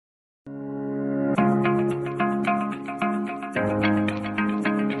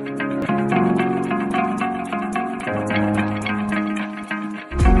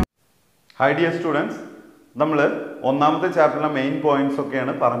Hi dear students, നമ്മൾ ഒന്നാമത്തെ ചാപ്റ്ററിലെ main points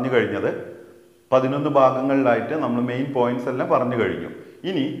ഒക്കെയാണ് പറഞ്ഞു കഴിഞ്ഞത്. 11 ഭാഗങ്ങളിലായിട്ട് നമ്മൾ മെയിൻ പോയിന്റ്സ് എല്ലാം പറഞ്ഞു കഴിഞ്ഞു.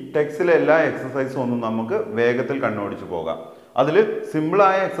 ഇനി ടെക്സ്റ്റിലെ എല്ലാ എക്സസൈസും ഒന്നും നമുക്ക് വേഗത്തിൽ കണ്ണോടിച്ചു പോകാം. അതിൽ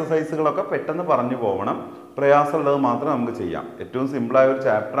സിമ്പിളായ എക്സസൈസുകളൊക്കെ പെട്ടെന്ന് പറഞ്ഞു പോകണം. പ്രയാസമുള്ളത് മാത്രം നമുക്ക് ചെയ്യാം. ഏറ്റവും സിമ്പിളായ ഒരു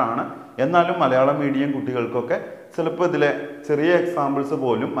ചാപ്റ്ററാണ്. എന്നാലും മലയാളം മീഡിയം കുട്ടികൾക്കൊക്കെ ചിലപ്പോൾ ഇതിലെ ചെറിയ എക്സാമ്പിൾസ്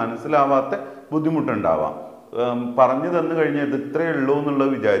പോലും മനസ്സിലാവാത്ത ബുദ്ധിമുട്ടുണ്ടാവാം. പറഞ്ഞു തന്നു കഴിഞ്ഞാൽ ഇത് ഇത്രയേ ഉള്ളൂ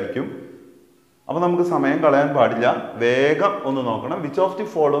എന്നുള്ളത് വിചാരിക്കും. അപ്പോൾ നമുക്ക് സമയം കളയാൻ പാടില്ല. വേഗം ഒന്ന് നോക്കണം. Which of the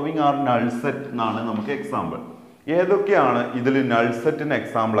following are null set എന്നാണ് നമുക്ക് എക്സാമ്പിൾ. ഏതൊക്കെയാണ് ഇതിൽ നൾ സെറ്റിന്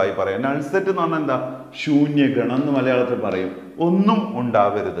എക്സാമ്പിളായി പറയാം? നൾ സെറ്റ് എന്ന് പറഞ്ഞാൽ എന്താ? ശൂന്യഗണം എന്ന് മലയാളത്തിൽ പറയും. ഒന്നും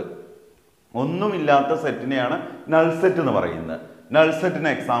ഉണ്ടാവരുത്, ഒന്നുമില്ലാത്ത സെറ്റിനെയാണ് നൾ സെറ്റ് എന്ന് പറയുന്നത്. നൾ സെറ്റിന്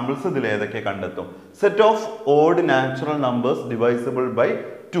എക്സാമ്പിൾസ് ഇതിൽ ഏതൊക്കെ കണ്ടെത്തും? Set of odd natural numbers ഡിവൈസിബിൾ by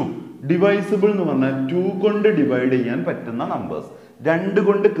 2. ഡിവൈസിബിൾ എന്ന് പറഞ്ഞാൽ 2 കൊണ്ട് ഡിവൈഡ് ചെയ്യാൻ പറ്റുന്ന നമ്പേഴ്സ്, 2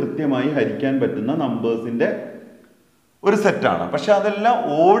 കൊണ്ട് കൃത്യമായി ഹരിക്കാൻ പറ്റുന്ന നമ്പേഴ്സിന്റെ ഒരു സെറ്റാണ്. പക്ഷെ അതെല്ലാം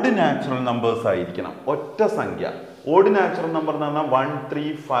ഓഡ് നാച്ചുറൽ നമ്പേഴ്സ് ആയിരിക്കണം, ഒറ്റ സംഖ്യ. ഓഡ് നാച്ചുറൽ നമ്പർ എന്ന് പറഞ്ഞാൽ 1,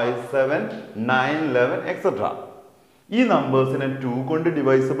 3, 5, 7, 9, 11 എക്സെട്ര. ഈ നമ്പേഴ്സിനെ 2 കൊണ്ട്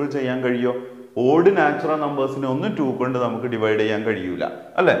ഡിവൈസിബിൾ ചെയ്യാൻ കഴിയോ? ഓഡ് നാച്ചുറൽ നമ്പേഴ്സിനെ ഒന്നും 2 കൊണ്ട് നമുക്ക് ഡിവൈഡ് ചെയ്യാൻ കഴിയൂല,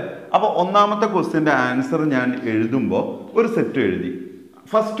 അല്ലെ? അപ്പൊ ഒന്നാമത്തെ ക്വസ്റ്റ്യന്റെ ആൻസർ ഞാൻ എഴുതുമ്പോൾ ഒരു സെറ്റ് എഴുതി.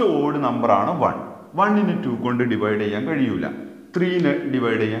 ഫസ്റ്റ് ഓഡ് നമ്പർ ആണ് 1. 1നെ 2 കൊണ്ട് ഡിവൈഡ് ചെയ്യാൻ കഴിയൂല, 3നെ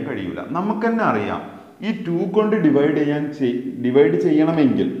ഡിവൈഡ് ചെയ്യാൻ കഴിയൂല. നമുക്ക് തന്നെ അറിയാം ഈ 2 കൊണ്ട് ഡിവൈഡ്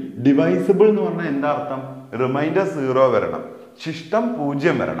ചെയ്യണമെങ്കിൽ ഡിവൈസിബിൾ എന്ന് പറഞ്ഞാൽ എന്താ അർത്ഥം? റിമൈൻഡർ 0 വരണം, ശിഷ്ടം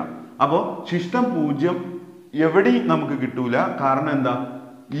 0 വരണം. അപ്പോൾ ശിഷ്ടം 0 എവിടെയും നമുക്ക് കിട്ടൂല. കാരണം എന്താ?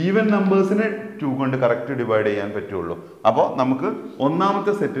 ഈവൻ നമ്പേഴ്സിനെ 2 കൊണ്ട് കറക്റ്റ് ഡിവൈഡ് ചെയ്യാൻ പറ്റുള്ളൂ. അപ്പോൾ നമുക്ക്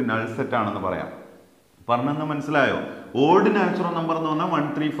ഒന്നാമത്തെ സെറ്റ് നൾ സെറ്റ് ആണെന്ന് പറയാം. പറഞ്ഞെന്ന് മനസ്സിലായോ? ഓഡ് നാച്ചുറൽ നമ്പർ എന്ന് പറഞ്ഞാൽ 1,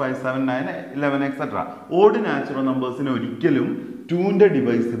 3, 5, 7, 9, 11 എക്സെട്ര. ഓഡ് നാച്ചുറൽ നമ്പേഴ്സിന് ഒരിക്കലും 2ന്റെ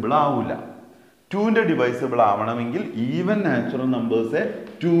ഡിവൈസിബിൾ ആവില്ല. 2ന്റെ ഡിവൈസിബിൾ ആവണമെങ്കിൽ ഈവൻ നാച്ചുറൽ നമ്പേഴ്സേ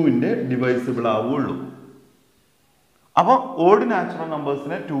 2ന്റെ ഡിവൈസിബിൾ ആവുള്ളൂ. അപ്പോൾ ഓഡ് നാച്ചുറൽ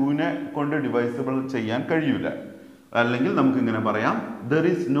നമ്പേഴ്സിനെ 2നെ കൊണ്ട് ഡിവൈസിബിൾ ചെയ്യാൻ കഴിയൂല. അല്ലെങ്കിൽ നമുക്ക് ഇങ്ങനെ പറയാം, there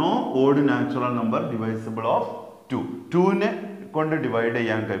is no odd natural number ഡിവൈസിബിൾ of 2. 2നെ കൊണ്ട് ഡിവൈഡ്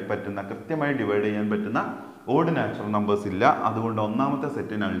ചെയ്യാൻ പറ്റുന്ന, കൃത്യമായി ഡിവൈഡ് ചെയ്യാൻ പറ്റുന്ന ഓഡ് നാച്ചുറൽ നമ്പേഴ്സ് ഇല്ല. അതുകൊണ്ട് ഒന്നാമത്തെ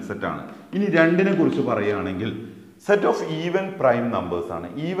സെറ്റ് നൾ സെറ്റ് ആണ്. ഇനി 2നെ കുറിച്ച് പറയുകയാണെങ്കിൽ set of even prime numbers ആണ്.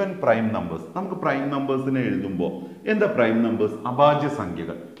 ഈവൻ പ്രൈം നമ്പേഴ്സ്, നമുക്ക് പ്രൈം നമ്പേഴ്സിനെ എഴുതുമ്പോൾ എന്താ പ്രൈം നമ്പേഴ്സ്? അഭാജ്യ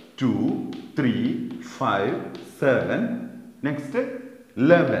സംഖ്യകൾ. 2, 3, 5, 7, നെക്സ്റ്റ്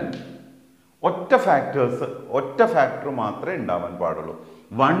 11. ഒറ്റ ഫാക്ടർ മാത്രമേ ഉണ്ടാവാൻ പാടുള്ളൂ.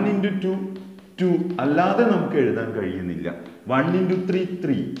 1 into 2, 2 അല്ലാതെ നമുക്ക് എഴുതാൻ കഴിയുന്നില്ല. 1 into 3,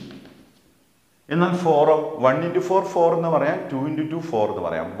 3. എന്നാൽ 4 1 into 4, 4 എന്ന് പറയാം. 2 into 2, 4 എന്ന്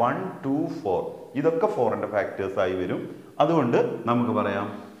പറയാം. 1, 2, 4 ഇതൊക്കെ 4ന്റെ ഫാക്ടേഴ്സ് ആയി വരും. അതുകൊണ്ട് നമുക്ക് പറയാം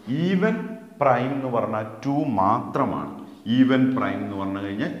ഈവൻ പ്രൈം എന്ന് പറഞ്ഞാൽ 2 മാത്രമാണ്. ഈവൻ പ്രൈം എന്ന് പറഞ്ഞു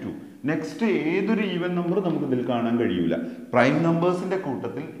കഴിഞ്ഞാൽ 2. നെക്സ്റ്റ് ഏതൊരു ഈവൻ നമ്പർ നമുക്ക് ഇതിൽ കാണാൻ കഴിയൂല. പ്രൈം നമ്പേഴ്സിന്റെ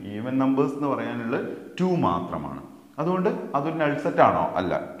കൂട്ടത്തിൽ ഈവൻ നമ്പേഴ്സ് എന്ന് പറയാനുള്ളത് 2 മാത്രമാണ്. അതുകൊണ്ട് അതൊരു നൾ സെറ്റ് ആണോ?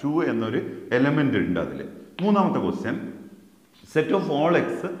 അല്ല. 2 എന്നൊരു എലമെന്റ് ഉണ്ട് അതിൽ. മൂന്നാമത്തെ question, set of all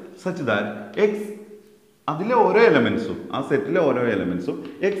X such that X, അതിലെ ഓരോ എലമെന്റ്സും, ആ സെറ്റിലെ ഓരോ എലമെന്റ്സും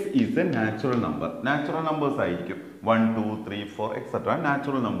X is A natural number. Natural numbers ആയിരിക്കും. 1, 2, 3, 4 എക്സെട്ര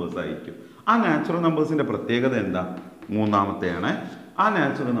നാച്ചുറൽ നമ്പേഴ്സ് ആയിരിക്കും. ആ നാച്ചുറൽ നമ്പേഴ്സിന്റെ പ്രത്യേകത എന്താ? മൂന്നാമത്തെയാണ്. ആ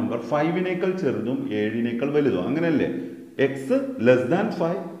നാച്ചുറൽ നമ്പർ 5നേക്കാൾ ചെറുതും 7നേക്കാൾ വലുതും. അങ്ങനെയല്ലേ? X less than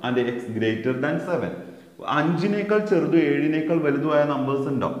 5 and X greater than 7. 5നേക്കാൾ ചെറുതും 7നേക്കാൾ വലുതുമായ നമ്പേഴ്സ്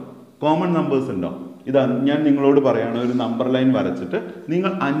ഉണ്ടോ? കോമൺ നമ്പേഴ്സ് ഉണ്ടോ? ഇതാ ഞാൻ നിങ്ങളോട് പറയാണ്, ഒരു നമ്പർ ലൈൻ വരച്ചിട്ട്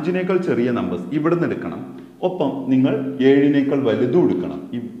നിങ്ങൾ 5നേക്കാൾ ചെറിയ നമ്പേഴ്സ് ഇവിടെ നിന്ന് എടുക്കണം. ഒപ്പം നിങ്ങൾ 7നേക്കാൾ വലുതും എടുക്കണം.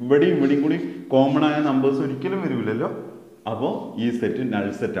 ഇവിടെയും കൂടി കോമൺ ആയ നമ്പേഴ്സ് ഒരിക്കലും വരില്ലല്ലോ. അപ്പോൾ ഈ സെറ്റ് നൾ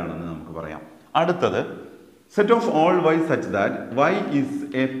സെറ്റ് ആണെന്ന് നമുക്ക് പറയാം. അടുത്തത്, set of all y such that y is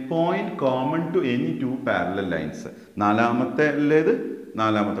a point common to any 2 parallel lines. നാലാമത്തെ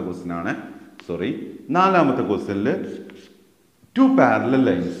ക്വസ്റ്റ്യൻ ആണ്. നാലാമത്തെ ക്വസ്റ്റ്യനിൽ 2 പാരലൽ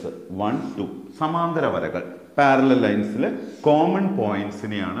ലൈൻസ്, 1, 2 സമാന്തര വരകൾ. പാരലൽ ലൈൻസിലെ കോമൺ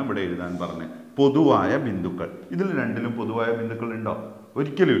പോയിന്റ്സിനെയാണ് ഇവിടെ എഴുതാൻ പറഞ്ഞത്. പൊതുവായ ബിന്ദുക്കൾ. ഇതിൽ രണ്ടിലും പൊതുവായ ബിന്ദുക്കൾ ഉണ്ടോ?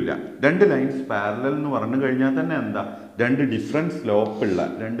 ഒരിക്കലും ഇല്ല. 2 ലൈൻസ് പാരലൽ എന്ന് പറഞ്ഞു കഴിഞ്ഞാൽ തന്നെ എന്താ? 2 ഡിഫറെന്റ് സ്ലോപ്പുള്ള,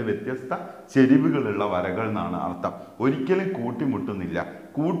 2 വ്യത്യസ്ത ചെരിവുകളുള്ള വരകൾ എന്നാണ് അർത്ഥം. ഒരിക്കലും കൂട്ടിമുട്ടുന്നില്ല.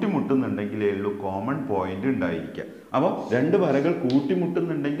 കൂട്ടിമുട്ടുന്നുണ്ടെങ്കിലേ ഉള്ളൂ കോമൺ പോയിന്റ് ഉണ്ടായിരിക്കുക. അപ്പോൾ 2 വരകൾ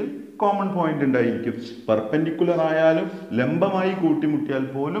കൂട്ടിമുട്ടുന്നുണ്ടെങ്കിൽ കോമൺ പോയിന്റ് ഉണ്ടായിരിക്കും. പെർപെൻഡിക്കുലർ ആയാലും ലംബമായി കൂട്ടിമുട്ടിയാൽ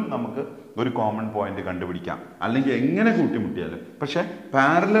പോലും നമുക്ക് ഒരു കോമൺ പോയിന്റ് കണ്ടുപിടിക്കാം. അല്ലെങ്കിൽ എങ്ങനെ കൂട്ടിമുട്ടിയാലും. പക്ഷെ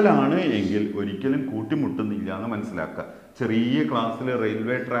പാരലൽ ആണ് എങ്കിൽ ഒരിക്കലും കൂട്ടിമുട്ടുന്നില്ല എന്ന് മനസ്സിലാക്കുക. ചെറിയ ക്ലാസ്സിൽ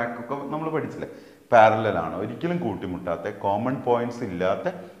റെയിൽവേ ട്രാക്ക് ഒക്കെ നമ്മൾ പഠിച്ചില്ലേ? പാരലൽ ആണ്, ഒരിക്കലും കൂട്ടിമുട്ടാത്ത, കോമൺ പോയിന്റ്സ് ഇല്ലാത്ത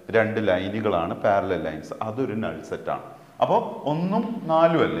രണ്ട് ലൈനുകളാണ് പാരലൽ ലൈൻസ്. അതൊരു നൾ സെറ്റാണ്. അപ്പോൾ 1ഉം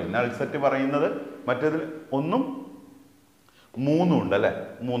 4ഉം അല്ലേ നൾ സെറ്റ് പറയുന്നത്? മറ്റേതിൽ 1ഉം 3ഉം ഉണ്ട് അല്ലേ?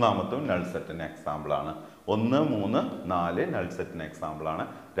 മൂന്നാമത്തും നൾ സെറ്റിന് എക്സാമ്പിൾ ആണ്. 1, 3, 4 നൾ സെറ്റിന് എക്സാമ്പിൾ ആണ്.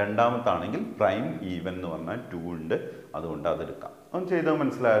 രണ്ടാമത്താണെങ്കിൽ പ്രൈം ഈവൻ എന്ന് പറഞ്ഞാൽ 2 ഉണ്ട്. അതുകൊണ്ട് അതെടുക്കാം. ഒന്ന് ചെയ്താൽ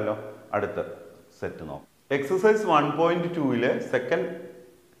മനസ്സിലായല്ലോ. അടുത്ത സെറ്റ് നോക്കാം. എക്സസൈസ് 1.2 സെക്കൻഡ്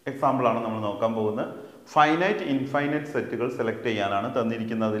എക്സാമ്പിൾ ആണ് നമ്മൾ നോക്കാൻ പോകുന്നത്. ഫൈനൈറ്റ് ഇൻഫൈനൈറ്റ് സെറ്റുകൾ സെലക്ട് ചെയ്യാനാണ്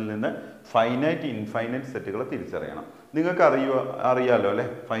തന്നിരിക്കുന്നതിൽ നിന്ന് ഫൈനൈറ്റ് ഇൻഫൈനൈറ്റ് സെറ്റുകൾ തിരിച്ചറിയണം. നിങ്ങൾക്ക് അറിയാലോ അല്ലേ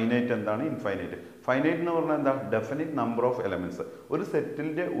ഫൈനൈറ്റ് എന്താണ്, ഇൻഫൈനൈറ്റ്. ഫൈനൈറ്റ് എന്ന് പറഞ്ഞാൽ എന്താ? Definite number of elements. ഒരു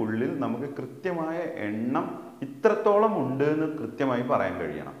സെറ്റിന്റെ ഉള്ളിൽ നമുക്ക് കൃത്യമായ എണ്ണം ഇത്രത്തോളം ഉണ്ട് എന്ന് കൃത്യമായി പറയാൻ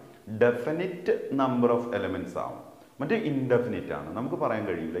കഴിയണം. ഡെഫിനിറ്റ് നമ്പർ ഓഫ് എലമെന്റ്സ് ആവും. മറ്റേ ഇൻഡെഫിനിറ്റ് ആണ്, നമുക്ക് പറയാൻ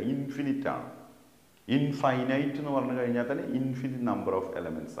കഴിയില്ല, ഇൻഫിനിറ്റ് ആണ്. ഇൻഫൈനൈറ്റ് എന്ന് പറഞ്ഞു കഴിഞ്ഞാൽ തന്നെ ഇൻഫിനിറ്റ് നമ്പർ ഓഫ്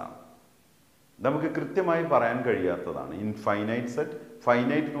എലമെന്റ്സ് ആണ്, നമുക്ക് കൃത്യമായി പറയാൻ കഴിയാത്തതാണ് ഇൻഫൈനൈറ്റ് സെറ്റ്.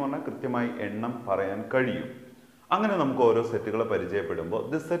 ഫൈനൈറ്റ് എന്ന് പറഞ്ഞാൽ കൃത്യമായി എണ്ണം പറയാൻ കഴിയും. അങ്ങനെ നമുക്ക് ഓരോ സെറ്റുകളെ പരിചയപ്പെടുമ്പോൾ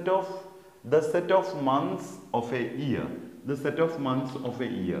the set of months of A year, the set of months of A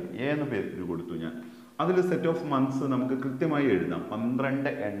year എന്ന് പേര് കൊടുത്തു ഞാൻ. അതിൽ സെറ്റ് ഓഫ് മന്ത്സ് നമുക്ക് കൃത്യമായി എഴുതാം.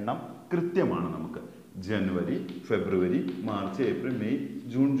 12 എണ്ണം കൃത്യമാണ് നമുക്ക്. ജനുവരി, ഫെബ്രുവരി, March, April, May,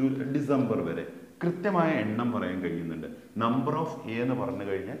 June, July, December വരെ കൃത്യമായ എണ്ണം പറയാൻ കഴിയുന്നുണ്ട്. നമ്പർ ഓഫ് എ എന്ന് പറഞ്ഞു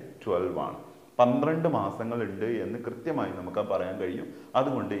കഴിഞ്ഞാൽ 12 ആണ്. 12 മാസങ്ങൾ ഉണ്ട് എന്ന് കൃത്യമായി നമുക്ക് പറയാൻ കഴിയും.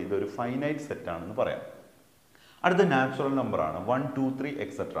 അതുകൊണ്ട് ഇതൊരു ഫൈനൈറ്റ് സെറ്റ് ആണെന്ന് പറയാം. അടുത്ത നാച്ചുറൽ നമ്പർ ആണ് 1, 2, 3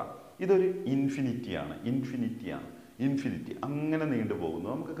 എക്സെട്ര. ഇതൊരു ഇൻഫിനിറ്റി ആണ്. ഇൻഫിനിറ്റി അങ്ങനെ നീണ്ടു പോകുന്നു.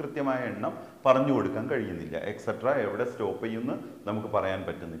 നമുക്ക് കൃത്യമായ എണ്ണം പറഞ്ഞു കൊടുക്കാൻ കഴിയുന്നില്ല. എക്സെട്ര എവിടെ സ്റ്റോപ്പ് ചെയ്യുമെന്ന് നമുക്ക് പറയാൻ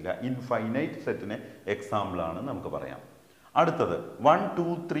പറ്റുന്നില്ല. ഇൻഫൈനൈറ്റ് സെറ്റിന് എക്സാമ്പിൾ ആണ് നമുക്ക് പറയാം. അടുത്തത് 1,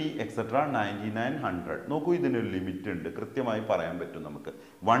 2, 3 എക്സെട്ര 99, 100. നോക്കൂ, ഇതിനൊരു ലിമിറ്റ് ഉണ്ട്, കൃത്യമായി പറയാൻ പറ്റും നമുക്ക്.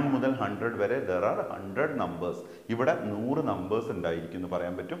 1 മുതൽ 100 വരെ ദർ ആർ 100 നമ്പേഴ്സ്. ഇവിടെ 100 നമ്പേഴ്സ് ഉണ്ടായിരിക്കും എന്ന്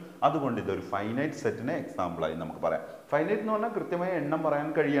പറയാൻ പറ്റും. അതുകൊണ്ട് ഇതൊരു ഫൈനൈറ്റ് സെറ്റിന് എക്സാമ്പിൾ ആയി നമുക്ക് പറയാം. ഫൈനൈറ്റ് എന്ന് പറഞ്ഞാൽ കൃത്യമായ എണ്ണം പറയാൻ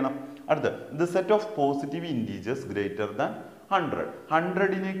കഴിയണം. അടുത്ത the set of positive integers greater than 100.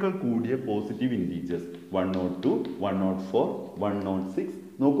 100നേക്കാൾ കൂടിയ പോസിറ്റീവ് ഇൻറ്റീജേഴ്സ് 102, 104, 106.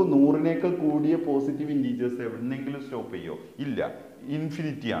 നോക്കൂ, 100നേക്കാൾ കൂടിയ പോസിറ്റീവ് ഇൻറ്റീജേഴ്സ് എവിടെന്നെങ്കിലും സ്റ്റോപ്പ് ചെയ്യോ? ഇല്ല,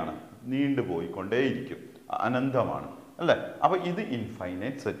 ഇൻഫിനിറ്റി ആണ്, നീണ്ടു പോയിക്കൊണ്ടേയിരിക്കും, അനന്തമാണ് അല്ലേ? അപ്പൊ ഇത്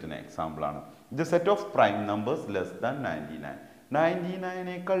ഇൻഫൈനൈറ്റ് സെറ്റിന് എക്സാമ്പിൾ ആണ്. The set of prime numbers less than 99.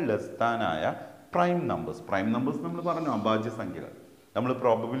 99നേക്കാൾ less than ആയ പ്രൈം നമ്പേഴ്സ് നമ്മൾ പറഞ്ഞു, അഭാജ്യ സംഖ്യകൾ. നമ്മൾ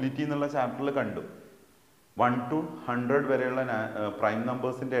പ്രോബബിലിറ്റി എന്നുള്ള ചാപ്റ്ററിൽ കണ്ടു. 1 to 100 വരെയുള്ള പ്രൈം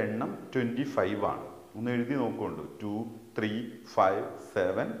നമ്പേഴ്സിന്റെ എണ്ണം 25 ആണ്. ഒന്ന് എഴുതി നോക്കുന്നുണ്ട്. 2, 3, 5,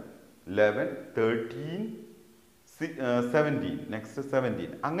 7, 11, 13, 17, നെക്സ്റ്റ് 17.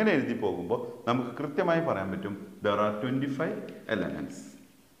 അങ്ങനെ എഴുതി പോകുമ്പോൾ നമുക്ക് കൃത്യമായി പറയാൻ പറ്റും there are 25 elements.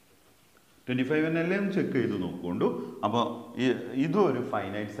 25 എന്നല്ലേ ഒന്ന് ചെക്ക് ചെയ്ത് നോക്കുകൊണ്ടു. അപ്പോൾ ഇതും ഒരു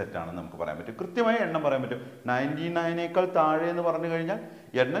ഫൈനൈറ്റ് സെറ്റ് ആണെന്ന് നമുക്ക് പറയാൻ പറ്റും. കൃത്യമായ എണ്ണം പറയാൻ പറ്റും. 99നേക്കാൾ താഴെ എന്ന് പറഞ്ഞു കഴിഞ്ഞാൽ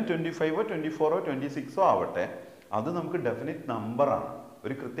എണ്ണം 25ഓ 24ഓ 26ഓ ആവട്ടെ, അത് നമുക്ക് ഡെഫിനിറ്റ് നമ്പറാണ്,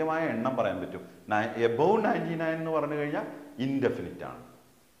 ഒരു കൃത്യമായ എണ്ണം പറയാൻ പറ്റും. എബോവ് 99 എന്ന് പറഞ്ഞു കഴിഞ്ഞാൽ ഇൻഡെഫിനിറ്റ് ആണ്,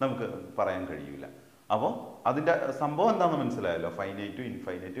 നമുക്ക് പറയാൻ കഴിയില്ല. അപ്പോൾ അതിൻ്റെ സംഭവം എന്താണെന്ന് മനസ്സിലായല്ലോ. ഫൈനൈറ്റും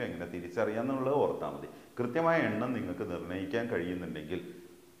ഇൻഫൈനൈറ്റും എങ്ങനെ തിരിച്ചറിയാമെന്നുള്ളത് ഓർത്താൽ മതി. കൃത്യമായ എണ്ണം നിങ്ങൾക്ക് നിർണ്ണയിക്കാൻ കഴിയുന്നുണ്ടെങ്കിൽ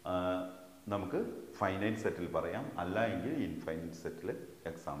നമുക്ക് ഫൈനൈറ്റ് സെറ്റിൽ പറയാം, അല്ല എങ്കിൽ ഇൻഫൈനൈറ്റ് സെറ്റിൽ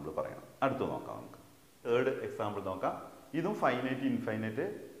എക്സാമ്പിൾ പറയണം. അടുത്ത് നോക്കാം. നമുക്ക് തേർഡ് എക്സാമ്പിൾ നോക്കാം. ഇതും ഫൈനൈറ്റ് ഇൻഫൈനൈറ്റ്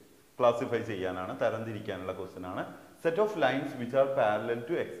ക്ലാസിഫൈ ചെയ്യാനാണ്, തരംതിരിക്കാനുള്ള ക്വസ്റ്റ്യൻ ആണ്. Set of lines which are parallel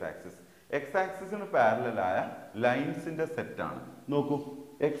to X axis. X ആക്സിസിന് പാരലലായ ലൈൻസിന്റെ set ആണ്. നോക്കൂ,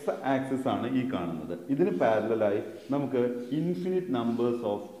 എക്സ് ആക്സിസ് ആണ് ഈ കാണുന്നത്. ഇതിന് പാരലലായി നമുക്ക് ഇൻഫിനിറ്റ് നമ്പേഴ്സ്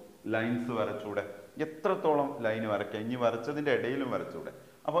ഓഫ് ലൈൻസ് വരച്ചൂടെ? എത്രത്തോളം ലൈൻ വരയ്ക്കാം? ഇനി വരച്ചതിന്റെ ഇടയിലും വരച്ചൂടെ?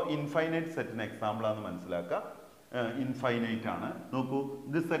 അപ്പോൾ ഇൻഫൈനൈറ്റ് സെറ്റിന് എക്സാമ്പിൾ ആണെന്ന് മനസ്സിലാക്കുക. ഇൻഫൈനൈറ്റ് ആണ്. നോക്കൂ,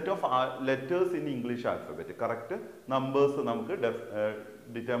 the set of letters in English alphabet. Correct numbers നമുക്ക്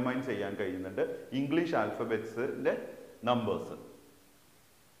ഡിറ്റർമൈൻ ചെയ്യാൻ കഴിയുന്നുണ്ട്. ഇംഗ്ലീഷ് ആൽഫബറ്റ്സിന്റെ നമ്പേഴ്സ്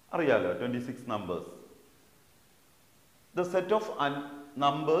അറിയാലോ, 26 numbers. The set of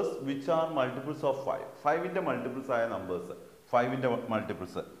numbers which are multiples of 5. 5ന്റെ multiples ആയ നമ്പേഴ്സ്. 5ന്റെ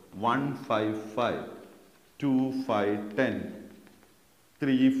multiples 1, 5, 5, 2, 5, 10,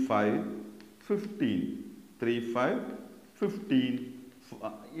 3, 5, 15, 3, 5, 15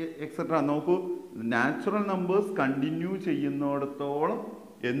 etcetera. നോക്കൂ, നാച്ചുറൽ നമ്പേഴ്സ് കണ്ടിന്യൂ ചെയ്യുന്നിടത്തോളം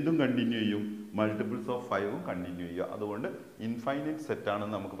എന്തും കണ്ടിന്യൂ ചെയ്യും, മൾട്ടിപ്പിൾസ് ഓഫ് 5ഉം കണ്ടിന്യൂ ചെയ്യുക. അതുകൊണ്ട് ഇൻഫൈനൈറ്റ് സെറ്റ്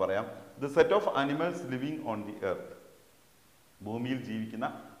ആണെന്ന് നമുക്ക് പറയാം. The set of animals living on the earth. ഭൂമിയിൽ ജീവിക്കുന്ന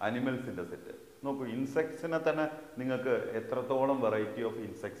അനിമൽസിന്റെ സെറ്റ്. നോക്കൂ, ഇൻസെക്ട്സിനെ തന്നെ നിങ്ങൾക്ക് എത്രത്തോളം വെറൈറ്റി ഓഫ്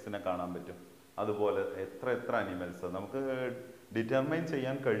ഇൻസെക്ട്സിനെ കാണാൻ പറ്റും. അതുപോലെ എത്ര അനിമൽസ് നമുക്ക് ഡിറ്റർമൈൻ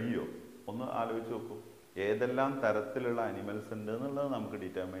ചെയ്യാൻ കഴിയുമോ? ഒന്ന് ആലോചിച്ച് നോക്കൂ. ഏതെല്ലാം തരത്തിലുള്ള അനിമൽസ് ഉണ്ട് എന്നുള്ളത് നമുക്ക്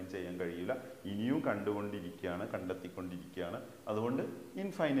ഡിറ്റർമൈൻ ചെയ്യാൻ കഴിയില്ല. ഇനിയും കണ്ടുകൊണ്ടിരിക്കുകയാണ്, കണ്ടെത്തിക്കൊണ്ടിരിക്കുകയാണ്. അതുകൊണ്ട്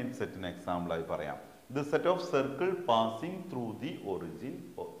ഇൻഫൈനൈറ്റ് സെറ്റിന് എക്സാമ്പിളായി പറയാം. The set of circle passing through the origin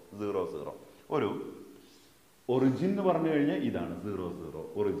 0 0. ഒരു ഒറിജിൻ എന്ന് പറഞ്ഞു കഴിഞ്ഞാൽ ഇതാണ് 0 0.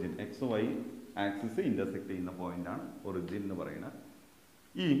 Origin X Y axis intersect ചെയ്യുന്ന പോയിന്റ് ആണ് ഒറിജിൻ എന്ന് പറയുന്നത്.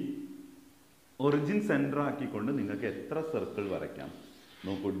 ഈ ഒറിജിൻ സെന്റർ ആക്കിക്കൊണ്ട് നിങ്ങൾക്ക് എത്ര സർക്കിൾ വരയ്ക്കാം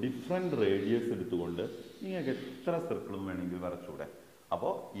നോക്കൂ. ഡിഫറെൻറ്റ് റേഡിയസ് എടുത്തുകൊണ്ട് നിങ്ങൾക്ക് എത്ര സർക്കിളും വേണമെങ്കിൽ വരച്ചൂടെ.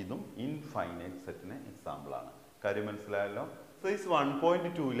 അപ്പോൾ ഇതും ഇൻഫൈനൈറ്റ് സെറ്റിന് എക്സാമ്പിളാണ്. കാര്യം മനസ്സിലായല്ലോ. സൈസ്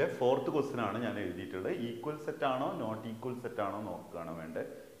 1.2ലെ 4th ക്വസ്റ്റ്യൻ ആണ് ഞാൻ എഴുതിയിട്ടുള്ളത്. ഈക്വൽ സെറ്റ് ആണോ നോട്ട് ഈക്വൽ സെറ്റ് ആണോ നോക്കുകയാണ്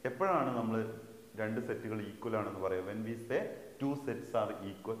വേണ്ടത്. എപ്പോഴാണ് നമ്മൾ രണ്ട് സെറ്റുകൾ ഈക്വൽ ആണെന്ന് പറയുക? When we say two sets R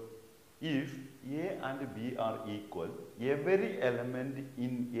equal. If A and B R equal, every element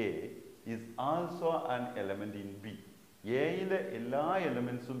in A is also an element in B. എയിലെ എല്ലാ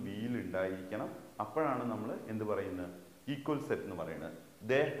എലമെന്റ്സും ബിയിൽ ഉണ്ടായിരിക്കണം. അപ്പോഴാണ് നമ്മൾ എന്ത് പറയുന്നത്? ഈക്വൽ സെറ്റ് എന്ന് പറയുന്നത്.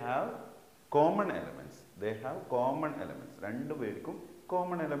 They have common elements. രണ്ടുപേർക്കും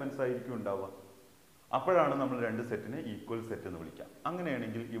കോമൺ എലമെന്റ്സ് ആയിരിക്കും ഉണ്ടാവുക. അപ്പോഴാണ് നമ്മൾ രണ്ട് സെറ്റിനെ ഈക്വൽ സെറ്റ് എന്ന് വിളിക്കാം.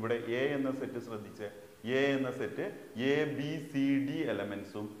 അങ്ങനെയാണെങ്കിൽ ഇവിടെ എ എന്ന സെറ്റ് ശ്രദ്ധിച്ച്, എ എന്ന set A B C D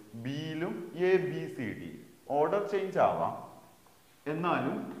എലമെന്റ്സും ബിയിലും A B C D order change ആവാം,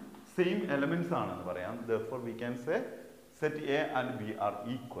 എന്നാലും സെയിം എലമെന്റ്സ് ആണെന്ന് പറയാം. therefore we can say set A and B are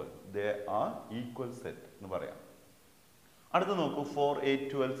equal. They are equal set എന്ന് പറയാം. അടുത്ത നോക്കൂ. 4 8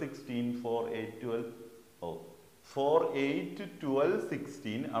 12 16 4 8 12 4 8 12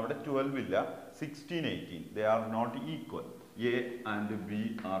 16. അവിടെ 12 ഇല്ല. 16 18. They are not equal. A and B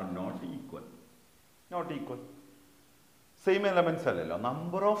are not equal. Same elements അല്ലല്ലോ.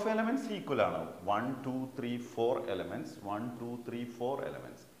 നമ്പർ ഓഫ് എലമെന്റ്സ് ഈക്വൽ ആണ്. 1 2 3 4 എലമെന്റ്സ്. 1 2 3 4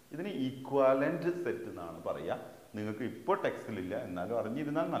 എലമെന്റ്സ്. ഇതിന് equivalent set എന്നാണ് പറയുക. നിങ്ങൾക്ക് ഇപ്പോൾ ടെക്സ്റ്റിലില്ല, എന്നാലും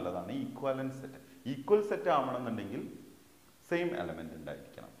അറിഞ്ഞിരുന്നാൽ നല്ലതാണ്. Equivalent set. Equal set ആവണമെന്നുണ്ടെങ്കിൽ same element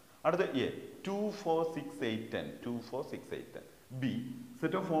ഉണ്ടായിരിക്കണം. അടുത്ത A 2 4 6 8 10. 2 4 6 8 10. B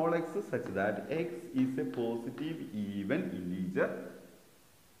set of all X such that X is A positive even integer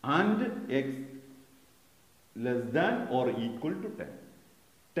and X less than or equal to 10.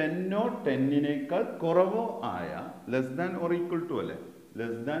 10 10നേക്കാൾ കുറവോ ആയ less than or equal to അല്ലേ,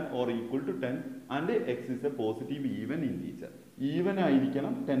 less than or equal to 10 and x is a positive even integer. Even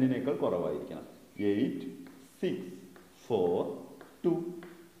ആയിരിക്കണം, 10നേക്കാൾ കുറവായിരിക്കണം. 8 6 4 2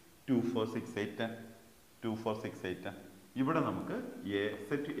 2 4 6 8 10. 2 4 6 8 10. ഇവിടെ നമുക്ക് a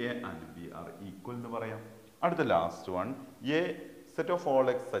set a and b are equal എന്ന് പറയാം. അടുത്ത last one, a set of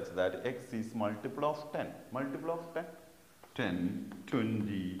all x such that x is multiple of 10. 10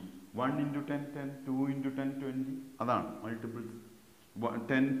 20 1 into 10 10 2 into 10 20. അതാണ് multiples.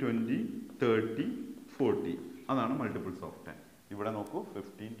 10 20 30 40 അതാണ് multiples of 10. ഇവിടെ നോക്കൂ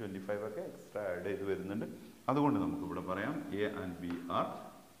 15 25 ഒക്കെ എക്സ്ട്രാ ആഡ് ചെയ്ത് വരുന്നുണ്ട്. അതുകൊണ്ട് നമുക്ക് ഇവിടെ പറയാം A and B are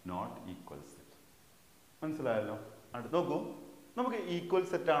not equal set. മനസ്സിലായല്ലോ. അടുത്ത് നോക്കൂ. നമുക്ക് ഈക്വൽ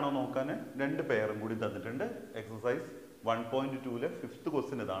സെറ്റ് ആണോ നോക്കാൻ രണ്ട് പെയറും കൂടി തന്നിട്ടുണ്ട്. എക്സസൈസ് 1.2ലെ 5th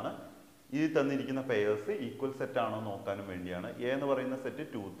ക്വസ്റ്റ്യൻ ഇതാണ്. ഈ തന്നിരിക്കുന്ന പെയേഴ്സ് ഈക്വൽ സെറ്റ് ആണോ നോക്കാനും വേണ്ടിയാണ്. എ എന്ന് പറയുന്ന സെറ്റ്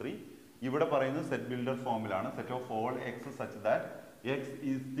 2 3. ഇവിടെ പറയുന്നത് സെറ്റ് ബിൽഡർ ഫോമിലാണ്. Set of all X such that x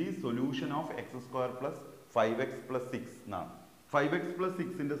is the solution of x square plus 5x plus 6 എന്നാണ്. 5x plus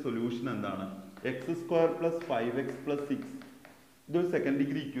 6ന്റെ സൊല്യൂഷൻ എന്താണ്? x square plus 5x plus 6. ഇതൊരു സെക്കൻഡ്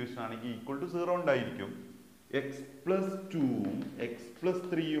ഡിഗ്രി ഇക്വേഷൻ ആണെങ്കിൽ equal to 0 ഉണ്ടായിരിക്കും. x plus 2ഉം x plus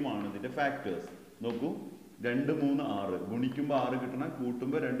 3യുമാണ് ഇതിന്റെ factors. നോക്കൂ 2 3 6. ഗുണിക്കുമ്പോൾ 6 കിട്ടണം,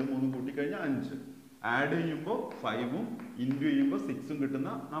 കൂട്ടുമ്പോൾ 2 3 കൂട്ടിക്കഴിഞ്ഞാൽ 5. ആഡ് ചെയ്യുമ്പോൾ 5ഉം ഇൻറ്റു ചെയ്യുമ്പോൾ 6ഉം കിട്ടുന്ന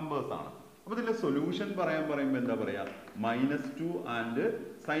നമ്പേഴ്സ് ആണ്. അപ്പോൾ ഇതിന്റെ സൊല്യൂഷൻ പറയുമ്പോൾ എന്താ പറയാ? -2 ആൻഡ്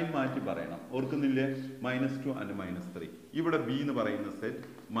സൈൻ മാറ്റി പറയണം. ഓർക്കുന്നില്ലേ? -2 ആൻഡ് -3. ഇവിടെ ബി എന്ന് പറയുന്ന സെറ്റ്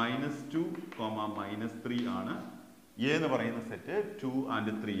 -2, -3 ആണ്. എ എന്ന് പറയുന്ന സെറ്റ് 2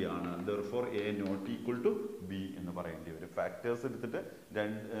 ആൻഡ് 3 ആണ്. therefore a not equal to b എന്ന് പറയേണ്ടി വരും. ഫാക്ടേഴ്സ് എടുത്തിട്ട്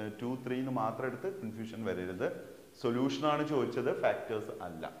 2 3 എന്ന് മാത്രം എടുത്ത് കൺഫ്യൂഷൻ വരരുത്. സൊല്യൂഷൻ ആണ് ചോദിച്ചത്, ഫാക്ടേഴ്സ്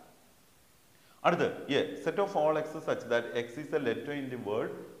അല്ല. അടുത്ത് A set of all X such that X is A letter in the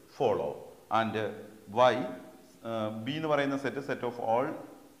word follow and y b എന്ന് പറയുന്ന set of all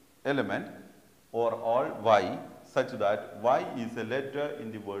element or all y such that y is a letter in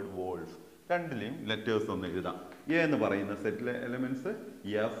the word wolf. രണ്ടിലെയും letters ഒന്ന് എഴുതാം. A എന്ന് പറയുന്ന സെറ്റിലെ elements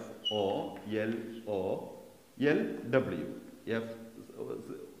F O L O L W. F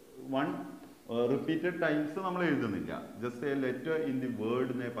 1 repeated times നമ്മൾ എഴുതുന്നില്ല. Just A letter in the word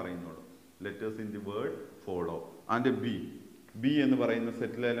എന്നേ പറയുന്നുള്ളൂ. Letters in the word follow. And B എന്ന് പറയുന്ന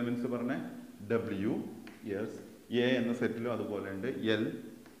സെറ്റിലെ എലമെന്റ്സ് പറഞ്ഞേ ഡബ്ല്യു. യെസ്. എ എന്ന സെറ്റിലും അതുപോലെ ഉണ്ട്. L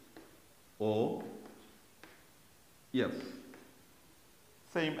O F.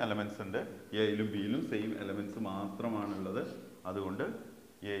 Same elements ഉണ്ട്. എയിലും ബിയിലും സെയിം എലമെൻസ് മാത്രമാണുള്ളത്. അതുകൊണ്ട്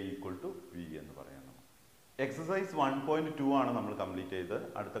എ ഈക്വൽ ടു ബി എന്ന് പറയാം. എക്സസൈസ് 1.2 ആണ് നമ്മൾ കംപ്ലീറ്റ്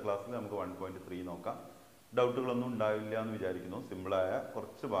ചെയ്തത്. അടുത്ത ക്ലാസ്സിൽ നമുക്ക് 1.3 നോക്കാം. ഡൗട്ടുകളൊന്നും ഉണ്ടാവില്ല എന്ന് വിചാരിക്കുന്നു. സിമ്പിളായ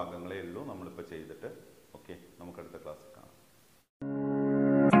കുറച്ച് ഭാഗങ്ങളേ ഉള്ളൂ നമ്മളിപ്പോൾ ചെയ്തിട്ട്. ഓക്കെ, നമുക്ക് അടുത്ത ക്ലാസ്സിൽ കാണാം.